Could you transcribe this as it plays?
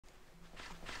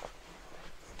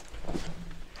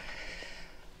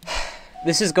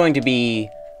This is going to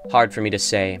be hard for me to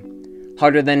say.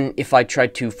 Harder than if I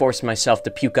tried to force myself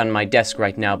to puke on my desk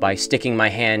right now by sticking my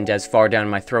hand as far down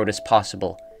my throat as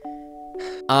possible.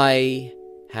 I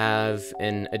have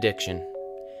an addiction.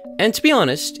 And to be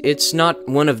honest, it's not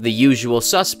one of the usual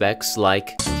suspects like...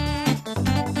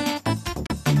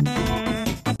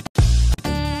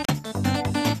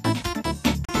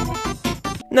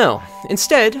 No,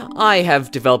 instead, I have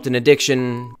developed an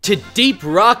addiction to Deep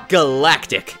Rock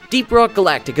Galactic. Deep Rock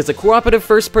Galactic is a cooperative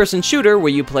first-person shooter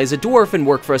where you play as a dwarf and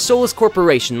work for a soulless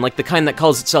corporation, like the kind that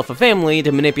calls itself a family,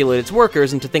 to manipulate its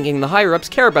workers into thinking the higher-ups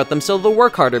care about them so they'll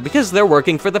work harder because they're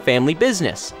working for the family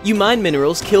business. You mine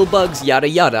minerals, kill bugs, yada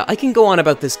yada. I can go on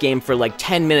about this game for like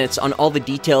 10 minutes on all the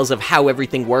details of how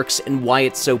everything works and why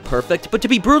it's so perfect, but to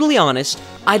be brutally honest,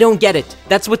 I don't get it.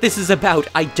 That's what this is about.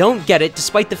 I don't get it,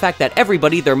 despite the fact that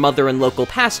everybody, their mother and local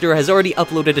pastor, has already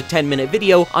uploaded a 10-minute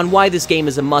video on why this game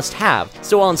is a must-have,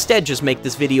 so I'll instead just make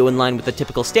this video in line with the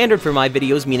typical standard for my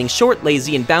videos, meaning short,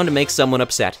 lazy, and bound to make someone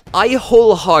upset. I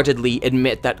wholeheartedly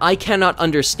admit that I cannot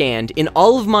understand, in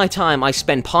all of my time I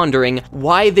spend pondering,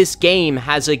 why this game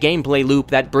has a gameplay loop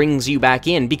that brings you back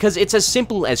in, because it's as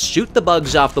simple as shoot the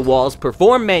bugs off the walls,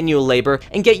 perform manual labor,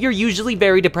 and get your usually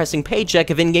very depressing paycheck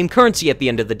of in-game currency at the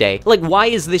end of the day. Like, why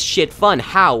is this shit fun?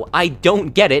 How? I don't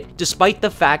get it, despite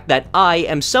the fact that I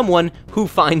am someone who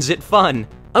finds it fun.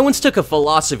 I once took a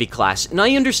philosophy class, and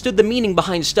I understood the meaning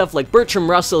behind stuff like Bertram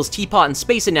Russell's teapot and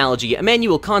space analogy,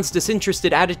 Immanuel Kant's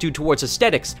disinterested attitude towards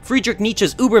aesthetics, Friedrich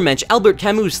Nietzsche's Übermensch, Albert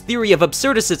Camus' theory of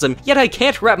absurdicism, yet I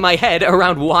can't wrap my head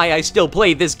around why I still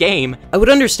play this game. I would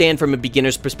understand from a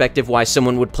beginner's perspective why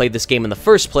someone would play this game in the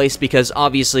first place, because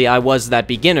obviously I was that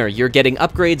beginner. You're getting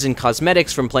upgrades and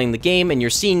cosmetics from playing the game, and you're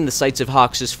seeing the sights of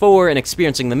Hawks' 4 and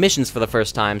experiencing the missions for the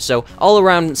first time, so all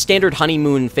around standard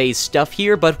honeymoon phase stuff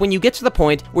here, but when you get to the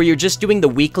point where you're just doing the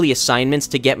weekly assignments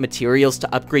to get materials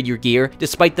to upgrade your gear,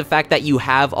 despite the fact that you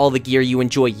have all the gear you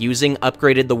enjoy using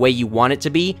upgraded the way you want it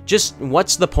to be, just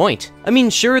what's the point? I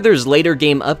mean, sure, there's later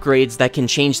game upgrades that can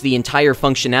change the entire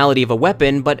functionality of a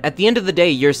weapon, but at the end of the day,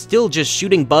 you're still just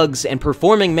shooting bugs and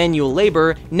performing manual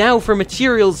labor, now for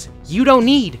materials you don't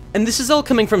need. And this is all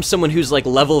coming from someone who's like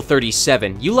level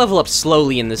 37. You level up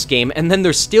slowly in this game, and then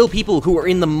there's still people who are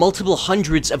in the multiple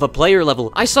hundreds of a player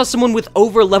level. I saw someone with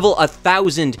over level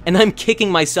 1,000, and I'm kicking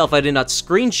myself I did not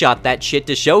screenshot that shit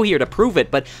to show here to prove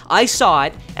it, but I saw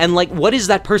it, and like, what is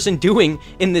that person doing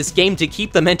in this game to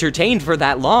keep them entertained for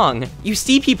that long? You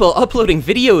see people uploading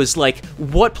videos like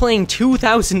what playing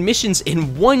 2,000 missions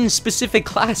in one specific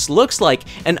class looks like,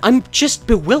 and I'm just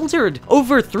bewildered.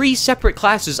 Over 3 separate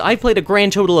classes, I played a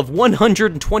grand total of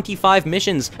 125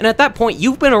 missions, and at that point,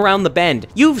 you've been around the bend.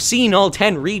 You've seen all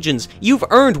 10 regions. You've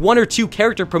earned 1 or 2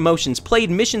 character promotions, played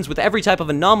missions with every type of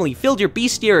anomaly, filled your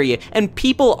bestiary, and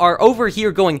people are over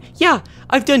here going, yeah,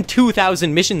 I've done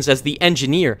 2,000 missions as the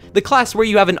engineer, the class where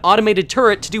you have an automated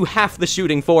turret to do half the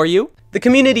shooting for you. The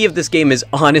community of this game is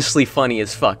honestly funny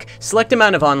as fuck. Select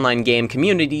amount of online game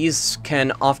communities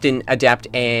can often adapt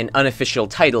an unofficial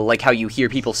title, like how you hear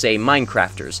people say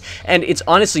Minecrafters. And it's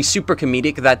honestly super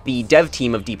comedic that the dev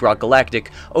team of Deep Rock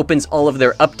Galactic opens all of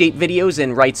their update videos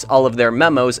and writes all of their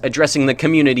memos addressing the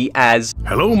community as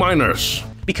 "Hello, miners,"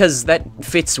 because that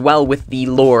fits well with the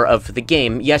lore of the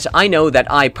game. Yet I know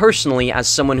that I personally, as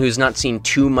someone who's not seen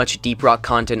too much Deep Rock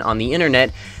content on the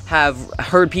internet, have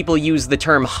heard people use the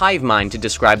term hive mind to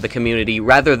describe the community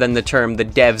rather than the term the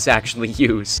devs actually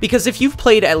use. Because if you've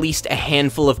played at least a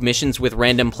handful of missions with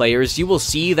random players, you will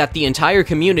see that the entire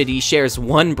community shares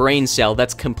one brain cell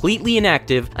that's completely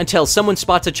inactive until someone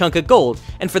spots a chunk of gold,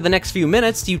 and for the next few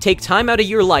minutes you take time out of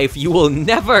your life you will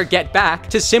never get back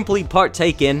to simply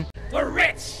partake in "We're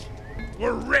rich!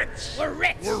 We're rich! We're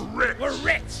rich! We're rich! We're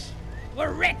rich!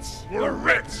 We're rich! We're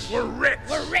rich! We're rich!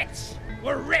 We're rich!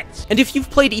 We're rich!" And if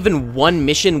you've played even one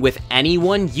mission with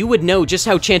anyone, you would know just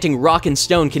how chanting rock and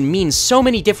stone can mean so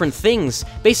many different things.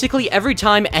 Basically, every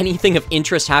time anything of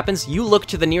interest happens, you look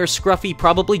to the nearest scruffy,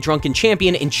 probably drunken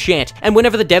champion and chant. And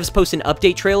whenever the devs post an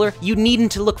update trailer, you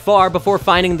needn't to look far before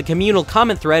finding the communal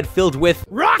comment thread filled with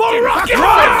Rock and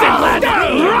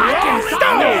stone! Rock and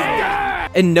stone!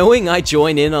 And knowing I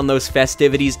join in on those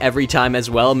festivities every time as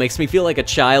well makes me feel like a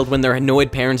child when their annoyed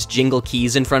parents jingle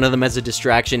keys in front of them as a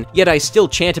distraction, yet I still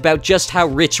chant about just how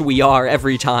rich we are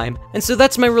every time. And so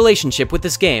that's my relationship with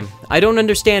this game. I don't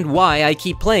understand why I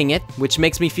keep playing it, which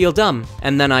makes me feel dumb,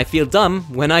 and then I feel dumb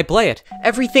when I play it.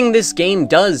 Everything this game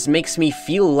does makes me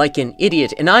feel like an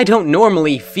idiot, and I don't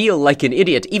normally feel like an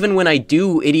idiot, even when I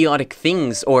do idiotic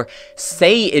things, or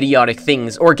say idiotic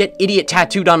things, or get idiot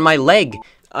tattooed on my leg.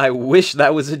 I wish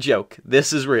that was a joke.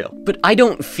 This is real. But I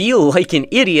don't feel like an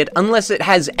idiot unless it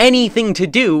has anything to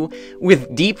do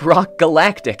with Deep Rock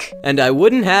Galactic. And I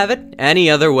wouldn't have it any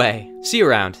other way. See you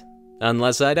around.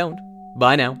 Unless I don't.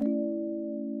 Bye now.